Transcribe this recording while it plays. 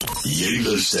Jy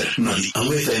luister na die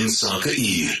OFM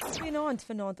Sakeuur.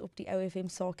 Vanaand op die OFM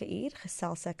Sakeuur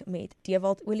gesels ek met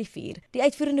Dewald Olivier, die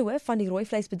uitvoerende hoof van die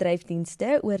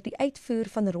Rooivleisbedryfsdienste oor die uitvoer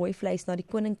van rooivleis na die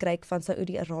Koninkryk van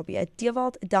Saoedi-Arabië.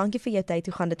 Dewald, dankie vir jou tyd.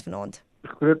 Hoe gaan dit vanaand?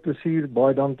 Groot plesier,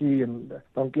 baie dankie en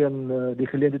dankie aan die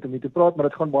geleentheid om hier te praat, maar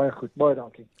dit gaan baie goed. Baie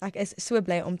dankie. Ek is so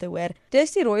bly om te hoor.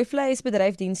 Dis die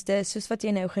Rooivleisbedryfdienste, soos wat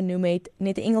jy nou genoem het,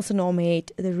 net 'n Engelse naam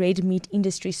het, the Red Meat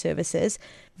Industry Services,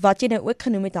 wat jy nou ook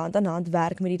genoem het hand aan hand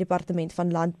werk met die Departement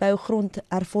van Landbou,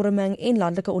 Grondhervorming en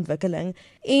Landelike Ontwikkeling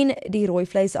en die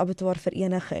Rooivleisabattoir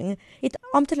Vereniging, het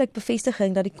amptelik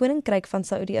bevestiging dat die Koninkryk van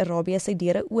Saoedi-Arabië sy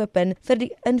deure open vir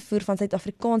die invoer van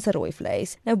Suid-Afrikaanse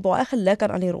rooivleis. Nou baie geluk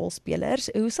aan al die rolspelers.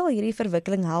 Hoe sal hierdie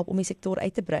verwikkeling help om die sektor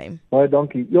uit te brei? Baie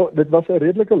dankie. Ja, dit was 'n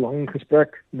redelike lang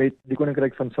gesprek met die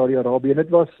Koninkryk van Saudi-Arabië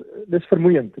en dis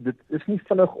vermoeiend. Dit is nie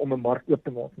vinnig om 'n mark oop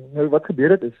te maak nie. Nou wat gebeur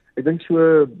het is, ek dink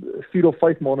so 4 of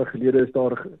 5 maande gelede is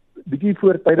daar bietjie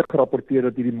voortydig gerapporteer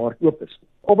dat hierdie mark oop is.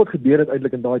 Al wat gebeur het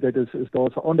eintlik in daai tyd is daar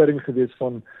 'n aanduiding gewees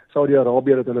van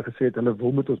Saudi-Arabië dat hulle gesê het hulle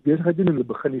wil met ons besigheid doen en hulle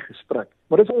begin die gesprek.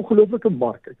 Maar dit is 'n ongelooflike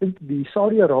mark. Ek dink die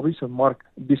Saudi-Arabiese mark,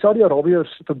 die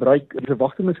Saudi-Arabiërs verbruik, die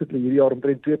verwagting is dat hulle hierdie jaar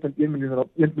omtrent 1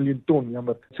 miljoen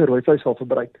ton, se rooivleis sal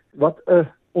verbruik. Wat 'n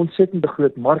ontsettend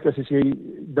groot mark is as jy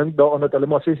dink daaraan dat hulle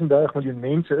maar 36 miljoen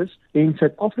mense is en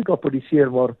Suid-Afrika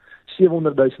produseer maar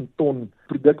 700,000 ton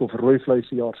produk of rooivleis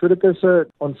per jaar. So dit is 'n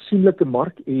aansienlike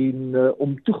mark en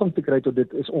om toegang te kry tot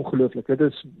dit is ongelooflik. Dit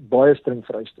is baie streng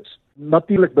vereistes.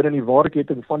 Natuurlik binne die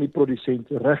waardeketting van die produsent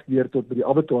reg deur tot by die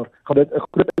abattoir gaan dit 'n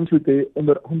groot invloed hê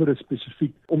onder andere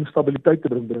spesifiek om stabiliteit te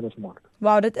bring binne ons mark.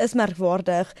 Wow, dit is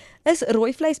merkwaardig. Is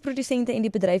rooivleisprodusente en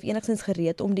die bedryf enigstens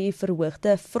gereed om die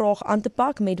verhoogde vraag aan te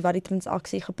pak met wat die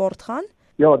transaksie gepaard gaan?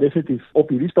 Ja, definitief. Op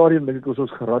hierdie stadium dink ek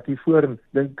ons gerad hiervoor en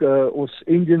dink ons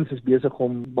engines is besig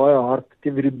om baie hard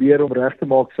teen die beer om reg te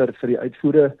maak vir die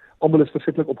uitvoere. Almal is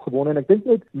verskriklik opgewonde en ek dink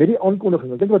net met die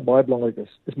aankondiging, ek dink wat baie belangrik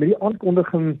is met die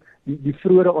aankondiging, die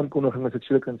vroeëre aankondiging as ek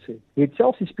so kan sê, het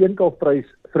selfs die speenkalfprys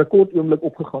vir 'n kort oomblik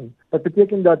opgegaan. Dit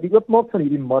beteken dat die oopmaak van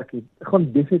hierdie mark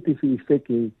gaan definitief 'n effek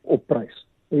hê op prys.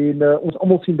 En ons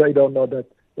almal sien baie daarna dat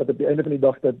op die einde van die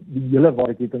dag dat die hele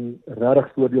waardeketting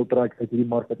regtig voordeel trek uit hierdie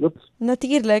mark wat oop is.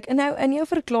 Natuurlik. En nou in jou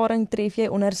verklaring tref jy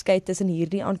onderskeid tussen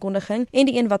hierdie aankondiging en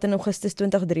die een wat in Augustus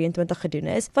 2023 gedoen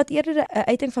is, wat eerder 'n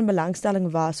uiting van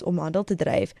belangstelling was om handel te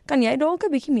dryf. Kan jy dalk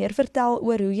 'n bietjie meer vertel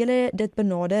oor hoe jy dit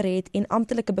benader het en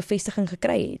amptelike bevestiging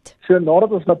gekry het? So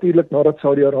nadat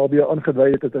Saudi-Arabië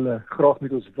aangedui het dat hulle graag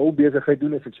met ons wil besigheid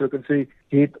doen, as ek so kan sê,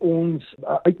 het ons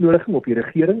 'n uitnodiging op die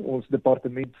regering, ons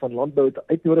Departement van Landbou het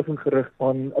 'n uitnodiging gerig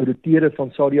aan ouditeure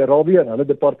van Saudi-Arabië en hulle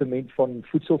departement van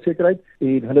voedselsekerheid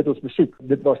en hulle het ons besoek.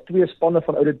 Dit was 2 spanne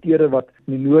van ouditeure wat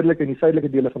in die noordelike en die suidelike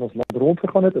dele van ons land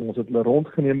rondgegaan het en ons het hulle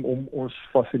rondgeneem om ons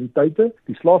fasiliteite,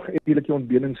 die slagpale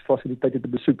ontbeningsfasiliteite te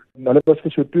besoek. En hulle was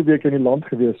vir so 2 weke in die land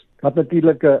gewees. Wat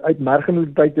natuurlik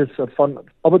uitmergende tyd is van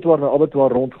abattoir na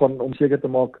abattoir rondgaan om seker te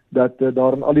maak dat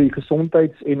daar in al die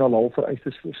gesondheids- en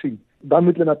halal-vereistes voorsien. Dan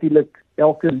moet hulle natuurlik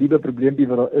elke liewe probleempie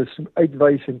wat daar is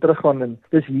uitwys en teruggaan en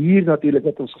dis hier natuurlik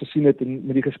wat ons gesien het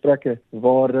met die gesprekke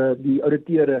waar die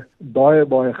ouditeure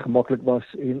baie gemaklik was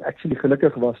en actually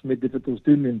gelukkig was met dit wat ons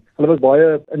doen en hulle was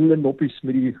baie in hulle noppies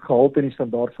met die gehalte en die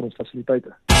standaard van ons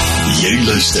fasiliteite. Jy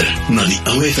luister na die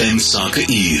OFM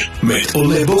Sakeuur met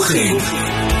Ole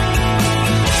Bogen.